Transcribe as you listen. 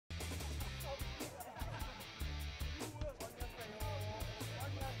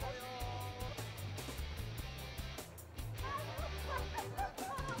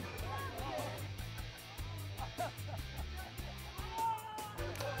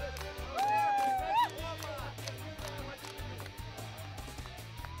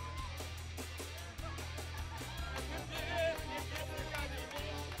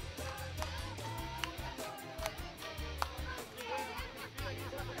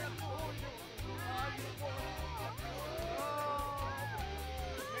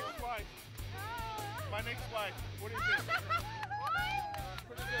my next flight. What do you think?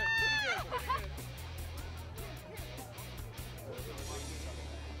 Pretty good, pretty good.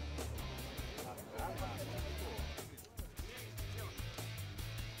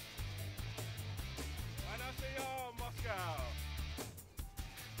 안녕하세요, Moscow.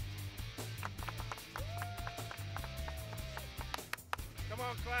 Come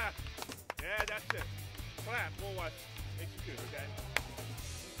on, clap. Yeah, that's it. Clap for what? Makes you good, okay?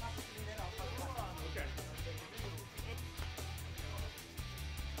 Okay.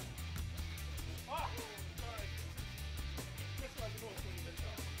 Oh, sorry. Just like the North Korean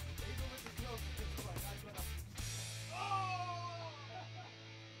missile.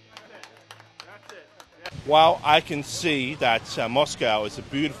 That's it. Yeah. While I can see that Moscow is a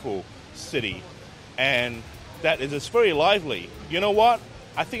beautiful city and that it is very lively, you know what?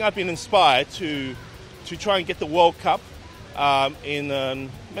 I think I've been inspired to try and get the World Cup in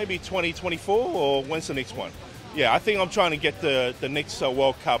maybe 2024 or when's the next one? Yeah, I think I'm trying to get the next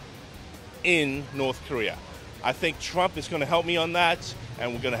World Cup in North Korea. I think Trump is going to help me on that,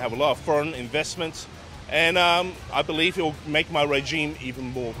 and we're going to have a lot of foreign investments, and I believe it will make my regime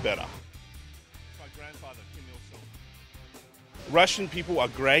even more better. My grandfather, Kim Il-sung. Russian people are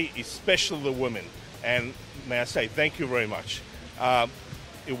great, especially the women, and may I say thank you very much.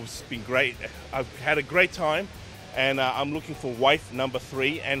 It's been great. I've had a great time, and I'm looking for wife number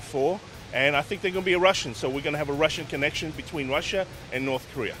 3 and 4, and I think they're going to be a Russian, so we're going to have a Russian connection between Russia and North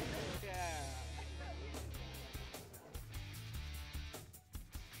Korea.